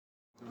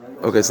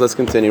Okay, so let's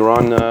continue. We're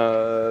on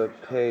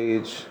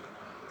page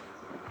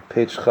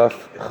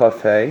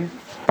Chaf Hey.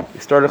 We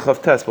started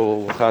Chaf Tes, but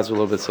we'll chaz a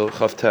little bit. So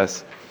Chaf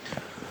Tes.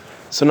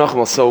 So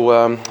Nachmal.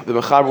 So the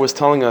Mechaber was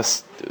telling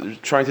us,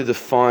 trying to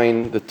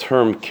define the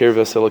term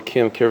Kirvas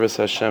Elokim, Kirvas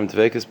Hashem,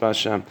 Dveikus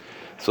B'Hashem.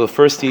 So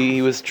first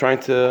he was trying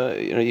to,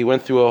 he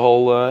went through a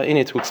whole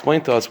init to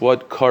explain to us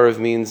what Karev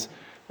means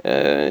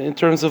in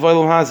terms of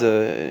Olam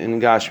Hazeh in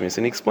Gashmis,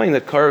 and he explained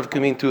that Karev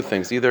can mean two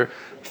things: either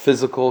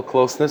physical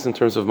closeness in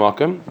terms of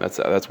Makam,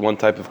 that's one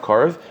type of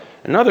Karev;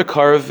 another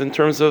Karev in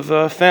terms of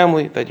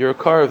family, that you're a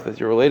Karev, that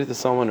you're related to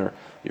someone or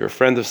you're a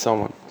friend of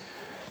someone.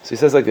 So he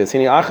says like this: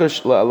 now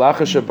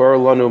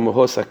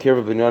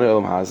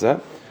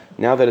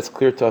that it's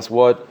clear to us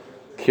what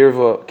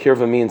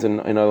Kirva means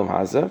in Olam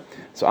Hazeh,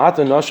 so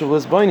Ata Nashav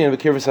Lizbainian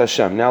Kirvas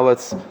Hashem. Now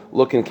let's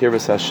look in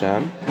Kirvas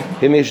Hashem.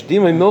 Is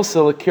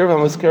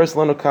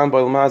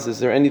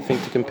there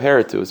anything to compare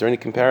it to? Is there any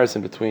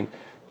comparison between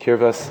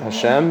Kirvas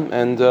Hashem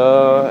and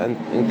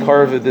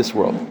Karv of this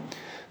world?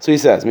 So he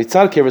says,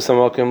 Mitzad Kirvas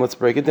HaMakom, let's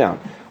break it down.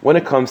 When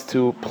it comes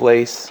to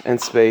place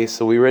and space,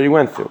 so we already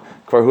went through.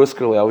 Kvar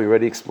Huskarleil, we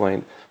already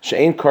explained.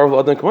 She'ain Karv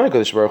L'Adam Kamayim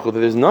Kadosh Baruch Hu,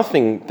 that there's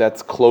nothing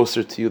that's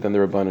closer to you than the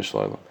Rabbanu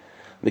Shalom.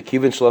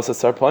 Mekivin Shalasat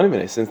Sar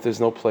Panim, since there's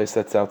no place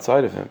that's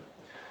outside of him.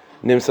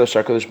 Nimsa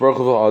Shakadosh Baruch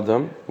Hu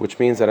Adam, which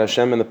means that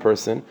Hashem and the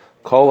person,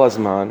 Kol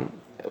Azman,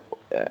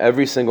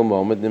 every single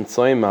moment,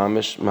 Nimtsoyim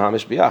Mamish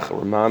Biyachar,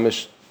 we're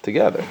Mamish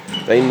together.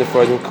 Ve'im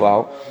Nefradim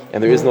Klal,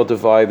 and there is no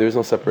divide, there is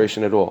no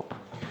separation at all.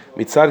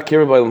 Mitzad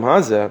Kirva B'Olam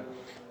Hazeh,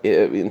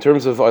 in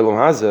terms of Olam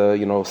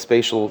Hazeh,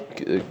 spatial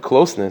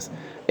closeness,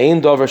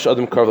 Ein Davar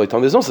Sh'Adam Karv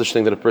L'Tam. There's no such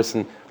thing that a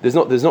person,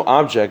 there's no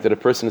object that a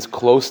person is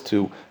close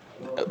to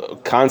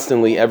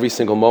constantly, every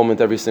single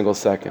moment, every single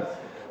second.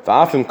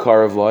 Va'afim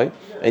Karv L'I,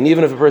 and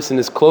even if a person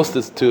is close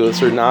to a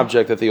certain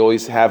object that they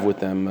always have with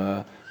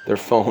them, their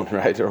phone,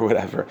 right, or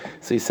whatever.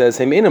 So he says,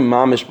 they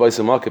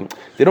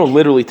don't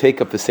literally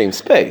take up the same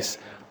space.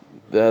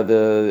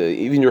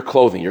 Even your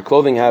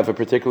clothing have a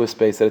particular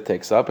space that it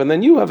takes up, and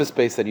then you have a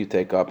space that you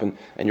take up, and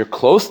you're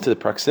close to the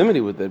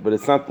proximity with it, but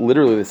it's not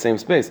literally the same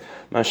space.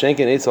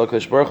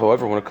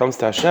 However, when it comes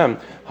to Hashem,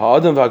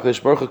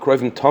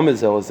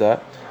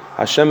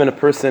 Hashem and a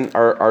person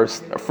are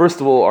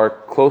first of all are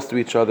close to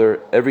each other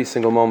every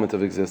single moment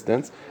of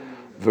existence.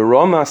 And the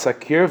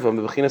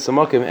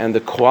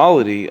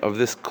quality of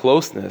this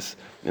closeness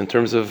in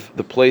terms of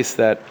the place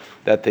that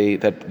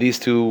these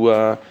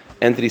two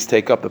entities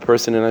take up, the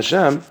person and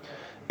Hashem,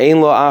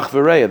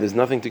 there's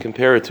nothing to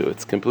compare it to.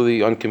 It's completely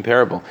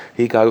uncomparable.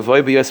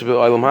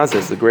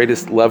 It's the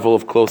greatest level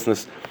of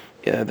closeness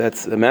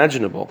that's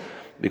imaginable,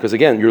 because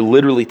again, you're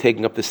literally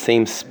taking up the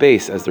same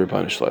space as the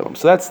Rebbeinu Shalom.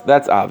 So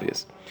that's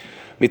obvious.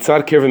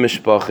 Mitzad kirva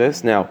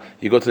mishpaches. Now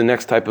you go to the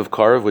next type of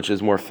karv, which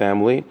is more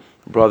family,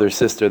 brother,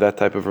 sister, that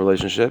type of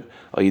relationship.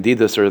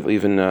 Yedidus, or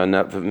even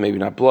maybe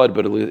not blood,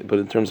 but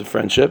in terms of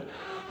friendship.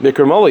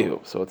 Mikra Molihu.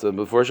 So it's a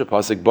before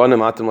pasuk banim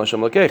atim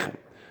l'Hashem l'keichem.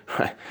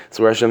 Right. It's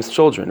where Hashem's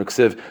children.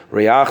 Uksiv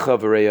reyacha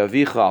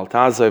v'reyavicha al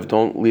tazav.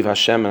 Don't leave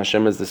Hashem. And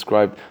Hashem has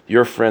described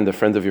your friend, the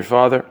friend of your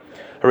father.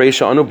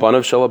 Hareisha anu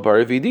banav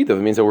shalabari v'yididav.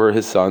 It means that we're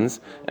his sons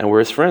and we're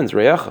his friends.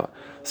 Reyacha.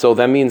 So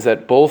that means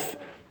that both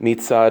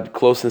mitzad,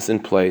 closeness in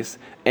place,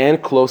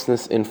 and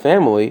closeness in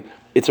family,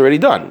 it's already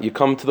done. You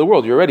come to the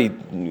world, you already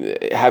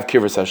have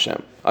Kirvas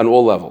Hashem on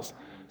all levels.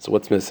 So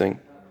what's missing?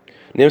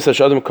 So that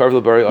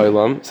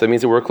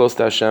means that we're close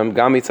to Hashem,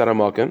 Gam mitzad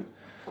hamakim,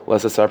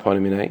 lesasar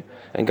panim,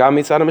 and Gam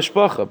mitzad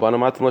mishpacha,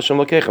 banam atim l'Hashem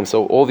l'keichem.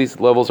 So all these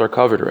levels are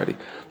covered already.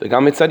 The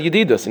Gam mitzad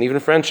yedidus, and even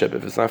friendship.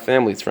 If it's not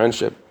family, it's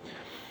friendship.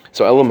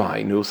 So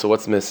elamai nu. So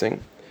what's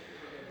missing?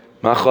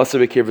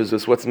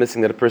 What's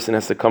missing, that a person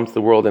has to come to the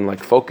world and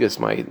focus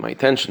my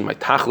attention, my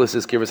tachlis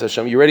is Kirvas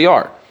Hashem. You already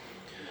are.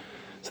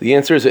 So the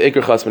answer is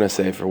Iker Chasman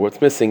HaSefer. What's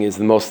missing is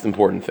the most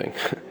important thing.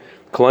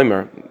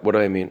 Kleimer, what do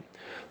I mean?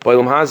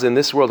 B'Olam Hazeh, in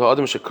this world,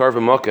 ha'adam shekar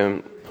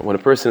v'makim, when a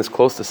person is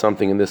close to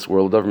something in this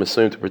world, davar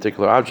mesuyim, to a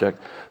particular object,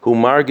 hu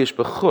margish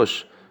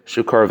b'chush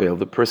shekar veil,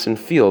 the person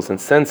feels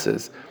and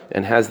senses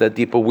and has that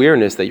deep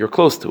awareness that you're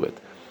close to it.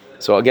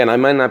 So again, I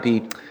might not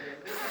be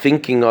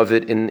thinking of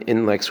it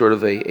in sort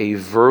of a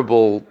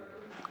verbal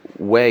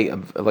way,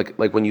 of,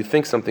 like when you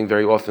think something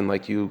very often,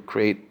 you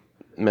create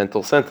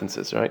mental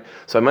sentences, right?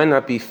 So I might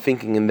not be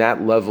thinking in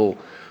that level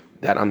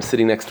that I'm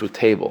sitting next to a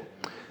table,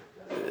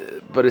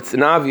 but it's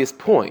an obvious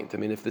point. I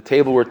mean, if the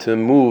table were to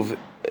move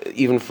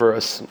even for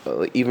a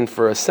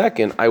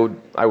second, I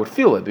would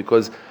feel it,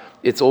 because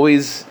it's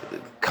always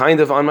kind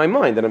of on my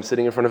mind that I'm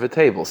sitting in front of a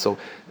table. So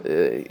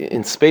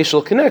in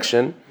spatial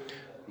connection,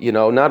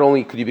 not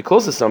only could you be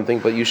close to something,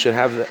 but you should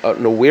have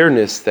an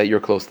awareness that you're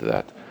close to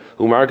that.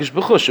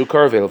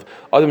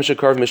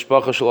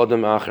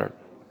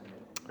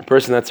 A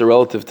person that's a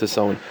relative to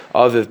someone.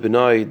 Aviv,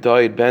 Benai,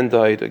 died, Ben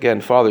died,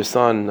 again, father,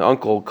 son,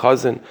 uncle,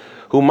 cousin.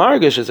 Who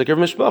margish is like your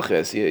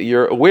mishpaches.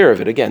 You're aware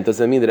of it. Again, does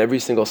that mean that every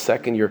single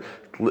second you're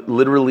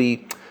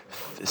literally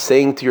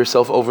saying to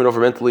yourself over and over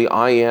mentally,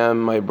 I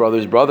am my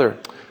brother's brother?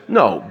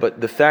 No,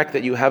 but the fact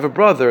that you have a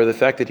brother, the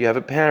fact that you have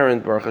a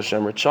parent, Baruch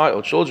Hashem, or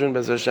children,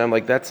 Bez Hashem,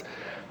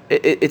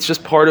 it's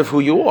just part of who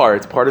you are.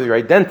 It's part of your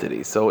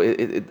identity. So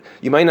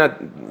you might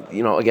not,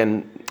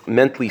 again,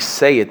 mentally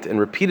say it and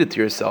repeat it to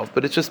yourself,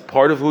 but it's just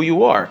part of who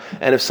you are.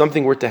 And if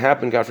something were to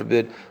happen, God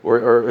forbid,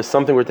 or if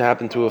something were to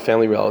happen to a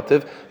family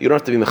relative, you don't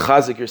have to be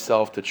mechazik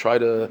yourself to try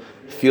to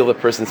feel the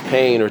person's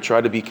pain or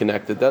try to be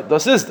connected.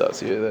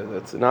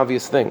 That's an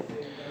obvious thing.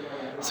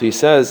 So he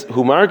says,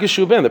 "Hu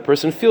margishu ben," the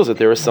person feels that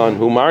they're a son.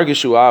 "Hu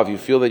margishu av," you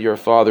feel that you're a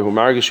father. "Hu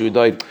margishu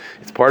died,"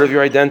 it's part of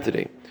your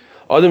identity.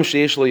 Adam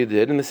sheish lo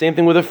yedid, and the same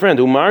thing with a friend.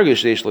 "Hu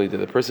margish sheish lo yedid,"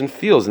 the person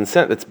feels and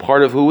that's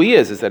part of who he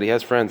is that he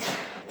has friends.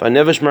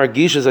 "V'nevesh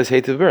margish as I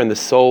say to and the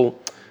soul,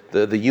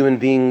 the human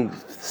being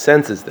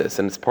senses this,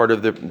 and it's part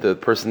of the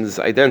person's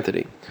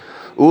identity.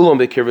 Ulam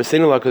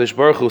bekirvasinu lakadosh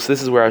baruch hu. So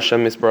this is where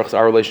Hashem Yisbarach's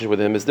our relationship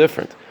with Him is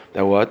different.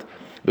 Now what?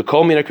 With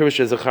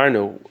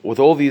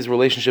all these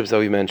relationships that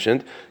we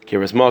mentioned,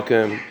 kiras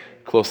makim,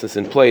 closeness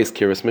in place,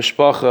 kiras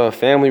mishpacha,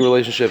 family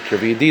relationship,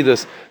 kirvi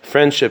yedidas,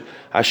 friendship,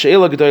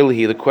 hashe'ela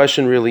g'daylihi, the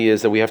question really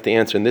is that we have to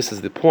answer, and this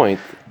is the point.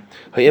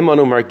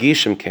 Ha'imanu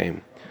margishim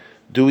came.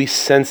 Do we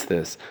sense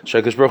this?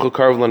 That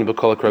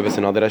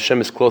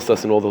Hashem is close to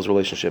us in all those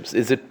relationships.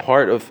 Is it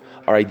part of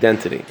our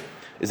identity?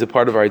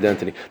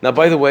 Now,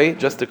 by the way,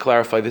 just to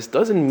clarify, this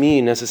doesn't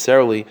mean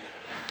necessarily,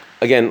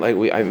 again, like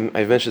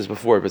I've mentioned this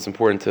before, but it's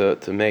important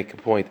to make a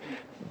point.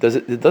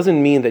 It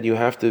doesn't mean that you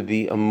have to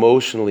be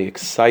emotionally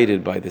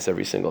excited by this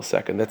every single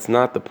second. That's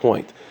not the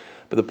point.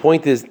 But the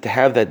point is to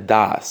have that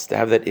das, to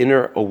have that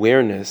inner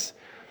awareness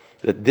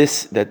that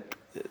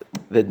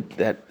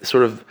that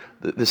sort of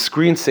the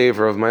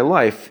screensaver of my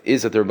life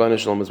is that the Rebbeinu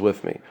Shalom is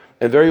with me.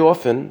 And very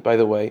often, by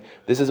the way,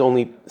 this is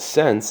only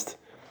sensed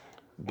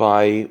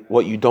by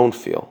what you don't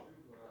feel.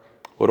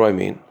 What do I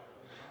mean?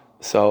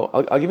 So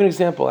I'll give you an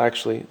example,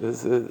 actually.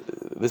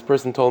 This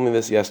person told me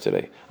this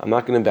yesterday. I'm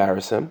not going to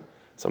embarrass him,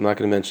 so I'm not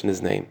going to mention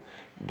his name.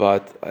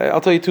 But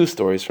I'll tell you two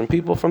stories from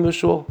people from the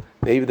shul.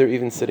 Maybe they're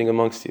even sitting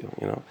amongst you,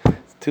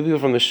 Two people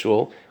from the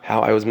shul,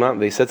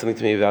 they said something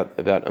to me about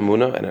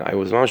Amunah, and I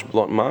was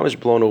mamish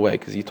blown away,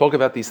 because you talk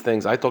about these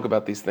things, I talk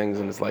about these things,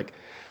 and it's like,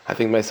 I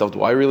think to myself,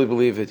 do I really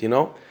believe it,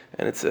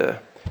 And it's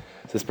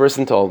this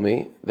person told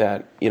me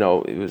that,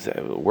 it was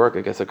at work,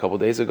 I guess, a couple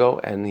of days ago,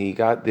 and he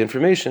got the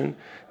information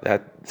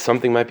that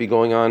something might be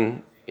going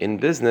on in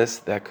business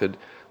that could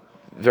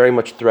very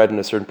much threaten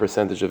a certain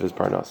percentage of his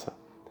parnasa.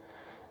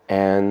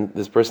 And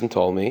this person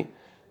told me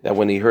that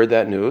when he heard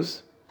that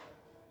news,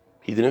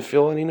 he didn't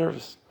feel any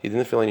nervous. He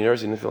didn't feel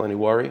any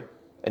worry.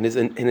 And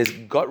his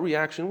gut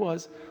reaction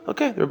was,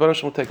 okay, the Rebbeinu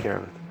Shalom will take care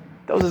of it.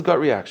 That was his gut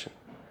reaction.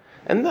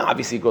 And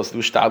obviously he goes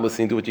through shtadlus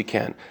and do what you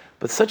can.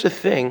 But such a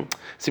thing,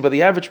 by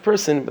the average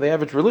person, by the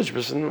average religious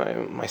person,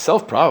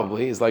 myself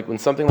probably, is like when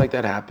something like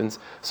that happens,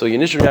 so your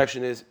initial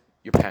reaction is,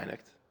 you're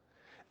panicked.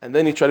 And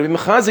then you try to be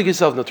mechazik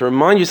yourself, to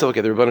remind yourself,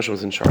 okay, the Rebbeinu Shalom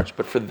is in charge.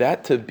 But for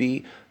that to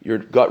be your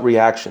gut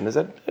reaction, is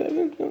that, the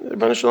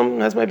Rebbeinu Shalom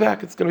has my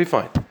back, it's going to be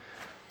fine.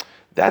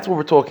 That's what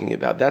we're talking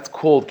about. That's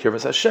called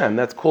Kirvas Hashem.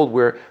 That's called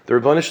where the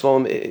Rebbeinu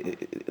Shalom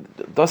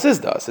das is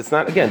das. It's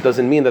not, again,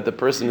 doesn't mean that the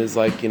person is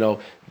like,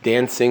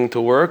 dancing to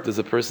work. Is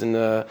a person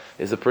on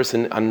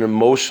an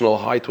emotional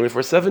high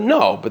 24/7?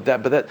 No, but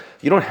that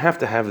you don't have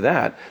to have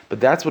that. But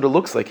that's what it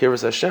looks like,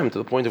 Kirvas Hashem, to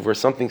the point of where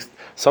something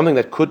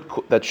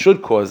that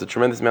should cause a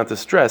tremendous amount of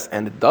stress,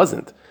 and it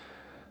doesn't.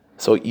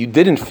 So you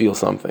didn't feel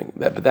something,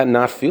 but that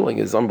not feeling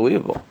is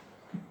unbelievable.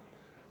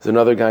 There's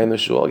another guy in the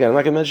shul. Again, I'm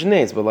not going to mention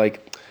names, but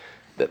like,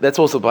 that's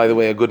also, by the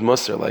way, a good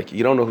muster. Like,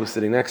 you don't know who's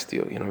sitting next to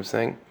you. You know what I'm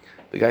saying?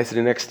 The guy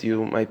sitting next to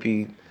you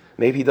maybe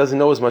he doesn't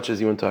know as much as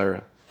you in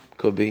Torah.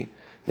 Could be.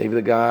 Maybe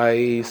the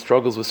guy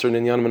struggles with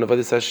certain inyanim and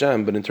avodas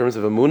Hashem. But in terms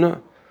of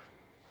Emunah,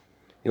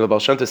 Baal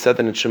Shem Tov said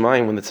that in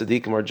Shemayim, when the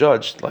tzaddikim are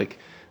judged, like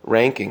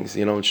rankings,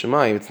 in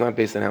Shemayim, it's not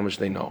based on how much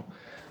they know.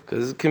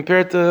 Because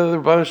compared to the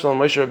Rebbeinu Shalom,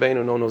 Moshe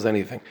Rabbeinu, no one knows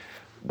anything.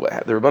 The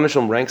Rebbeinu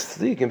Shalom ranks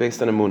tzaddikim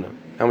based on Emunah.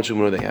 How much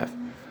Emunah they have.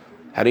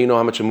 How do you know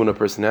how much Emunah a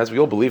person has? We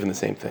all believe in the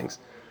same things.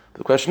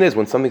 The question is,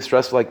 when something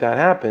stressful like that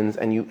happens,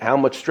 and how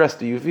much stress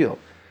do you feel?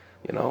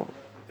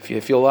 If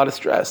you feel a lot of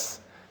stress,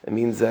 it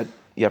means that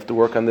you have to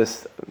work on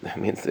this. It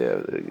means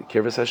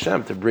Kirvas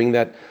Hashem, to bring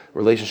that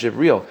relationship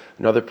real.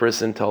 Another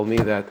person told me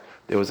that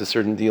there was a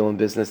certain deal in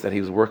business that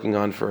he was working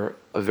on for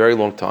a very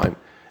long time,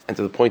 and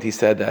to the point he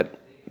said that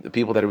the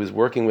people that he was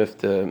working with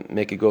to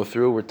make it go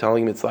through were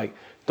telling him it's like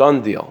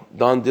done deal,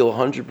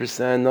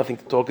 100%, nothing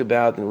to talk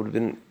about, and it would have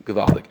been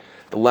gewaldig.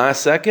 The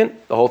last second,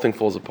 the whole thing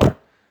falls apart.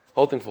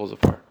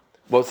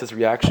 What's his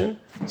reaction?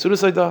 Suda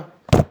Saidah.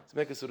 To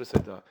make a Suda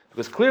Saidah.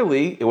 Because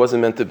clearly it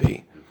wasn't meant to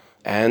be.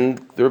 And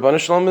the Rebbeinu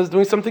Shalom is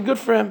doing something good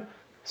for him.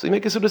 So you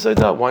make a Suda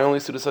Saidah. Why only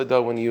Suda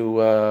Saidah when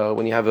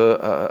you have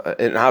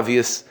an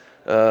obvious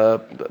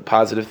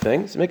positive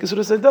thing? So you make a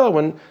Suda Saidah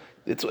when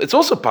it's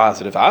also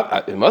positive.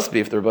 It must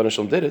be if the Rebbeinu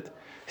Shalom did it.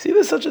 See,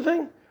 there's such a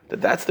thing.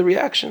 That's the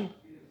reaction.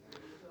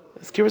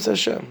 It's Kirvas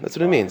Hashem. That's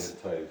what it means.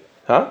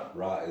 Huh?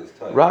 Ra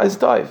is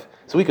taif.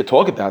 So we could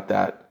talk about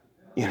that.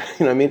 You know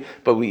what I mean?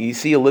 But you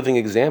see a living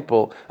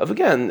example of,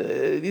 again,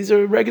 these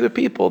are regular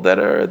people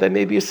that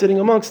maybe are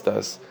sitting amongst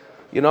us,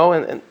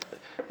 and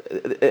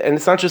and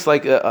it's not just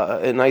like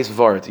a nice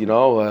vart, the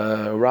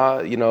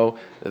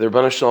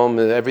Rebbeinu Shalom,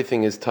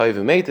 everything is taiv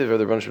and meitiv, or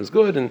the Rebbeinu Shalom is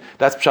good, and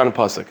that's pshat and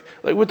pasuk.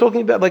 Like we're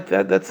talking about like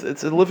that.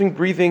 It's a living,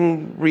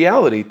 breathing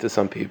reality to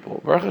some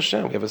people. Baruch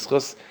Hashem, we have a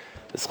schus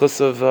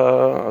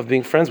of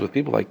being friends with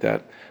people like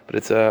that. But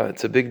it's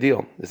a big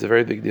deal. It's a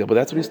very big deal. But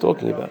that's what he's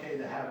talking about. Okay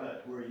to have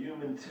it. We're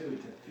human too,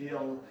 to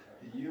feel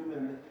the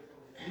human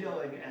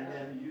feeling, and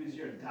then use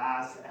your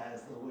das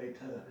as the way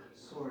to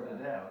sort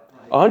it out.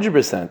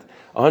 100%.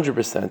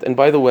 And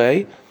by the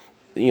way,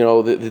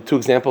 the two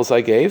examples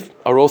I gave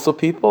are also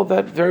people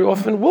that very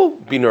often will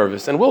be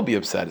nervous and will be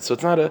upset. So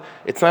it's not an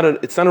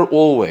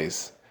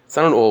always. It's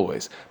not an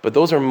always. But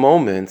those are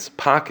moments,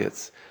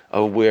 pockets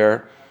of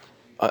where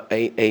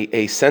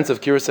a sense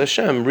of Kiras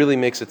Hashem really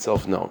makes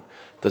itself known.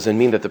 Doesn't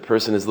mean that the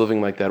person is living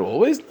like that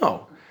always.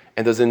 No,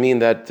 and doesn't mean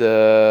that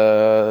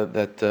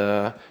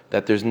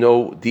that there's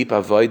no deep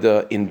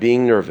avodah in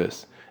being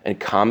nervous and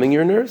calming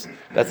your nerves.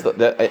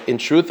 In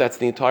truth, that's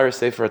the entire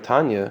Sefer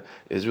Tanya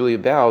is really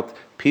about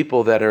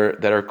people that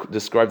are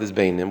described as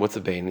beinim. What's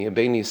a beini? A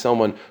beini is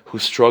someone who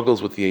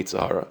struggles with the Yetzer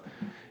Hara,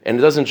 and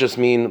it doesn't just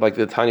mean like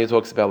the Tanya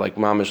talks about like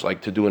mamish,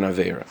 like to do an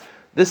avera.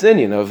 This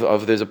Indian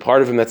of there's a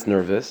part of him that's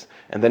nervous,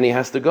 and then he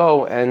has to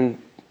go and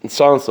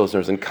silence those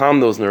nerves and calm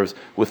those nerves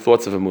with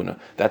thoughts of Emunah.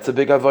 That's a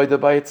big avodah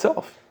by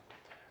itself.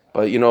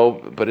 But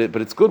but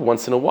it's good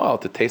once in a while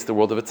to taste the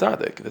world of a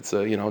tzaddik. It's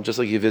just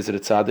like you visit a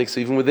tzaddik, so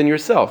even within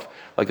yourself,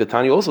 like the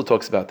Tanya also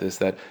talks about this,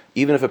 that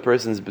even if a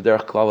person is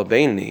b'derech klal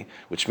beini,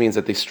 which means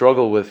that they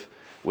struggle with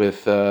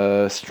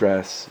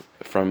stress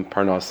from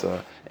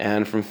parnasa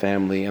and from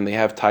family, and they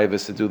have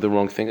taivas to do the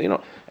wrong thing,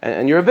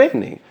 and you're a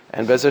beini,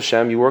 and Bez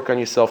Hashem, you work on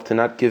yourself to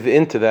not give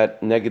in to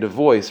that negative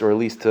voice, or at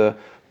least to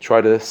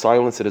try to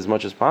silence it as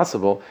much as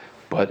possible.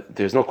 But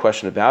there's no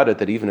question about it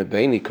that even a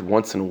beini could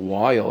once in a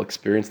while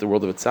experience the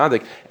world of a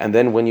tzaddik, and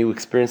then when you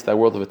experience that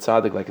world of a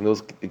tzaddik, like in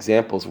those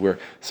examples where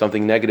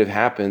something negative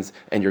happens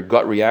and your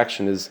gut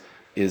reaction is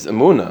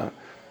emunah,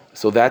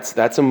 so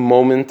that's a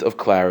moment of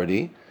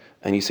clarity,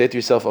 and you say to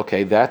yourself,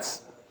 okay,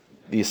 that's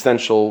the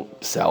essential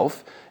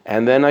self,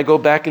 and then I go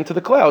back into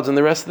the clouds, and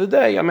the rest of the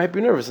day I might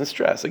be nervous and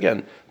stressed.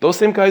 Again, those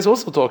same guys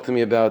also talk to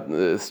me about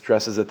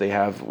stresses that they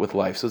have with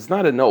life, so it's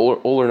not an all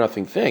or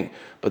nothing thing,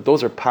 but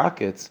those are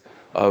pockets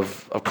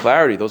of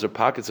clarity. Those are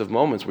pockets of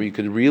moments where you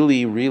could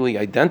really, really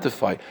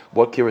identify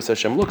what Kiras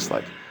Hashem looks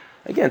like.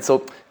 Again,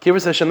 so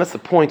Kiras Hashem, that's the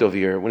point over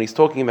here. When he's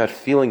talking about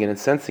feeling it and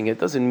sensing it,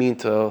 doesn't mean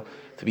to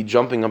be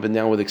jumping up and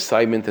down with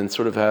excitement and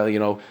sort of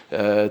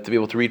to be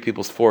able to read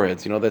people's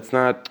foreheads. That's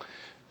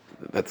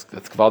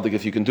gewaldig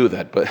if you can do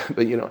that. But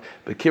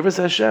Kiras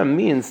Hashem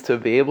means to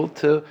be able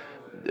to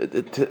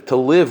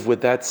live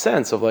with that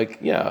sense of like,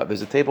 yeah,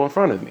 there's a table in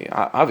front of me.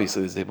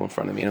 Obviously, there's a table in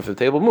front of me, and if the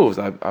table moves,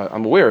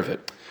 I'm aware of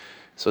it.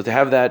 So to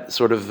have that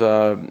sort of,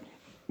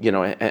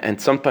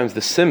 and sometimes the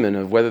siman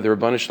of whether the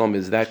Rebbeinu Shalom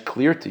is that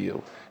clear to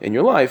you in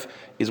your life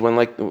is when,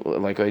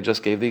 like I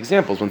just gave the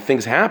examples, when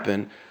things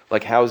happen,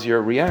 like how's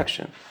your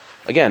reaction?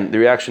 Again, the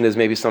reaction is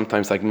maybe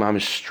sometimes like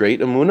mamish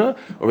straight emunah,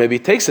 or maybe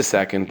it takes a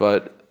second,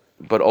 but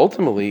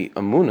ultimately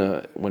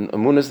emunah, when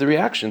emunah is the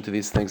reaction to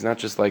these things, not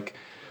just like,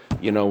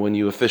 when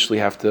you officially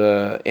have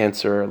to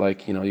answer,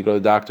 like, you go to the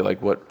doctor,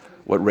 like what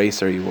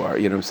race are you are,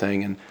 what I'm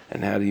saying,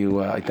 and how do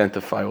you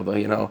identify with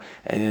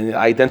and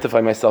I identify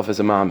myself as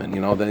a mammon,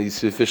 then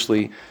you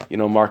officially,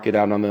 mark it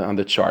out on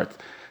the chart.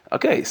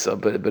 Okay, so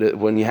but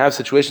when you have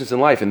situations in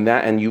life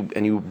and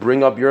you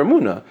bring up your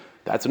emunah,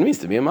 that's what it means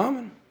to be a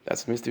mammon.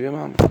 That's what it means to be a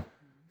mammon.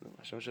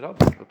 Hashem should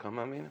help us become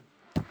mammon.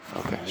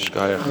 Okay,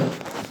 shkaya.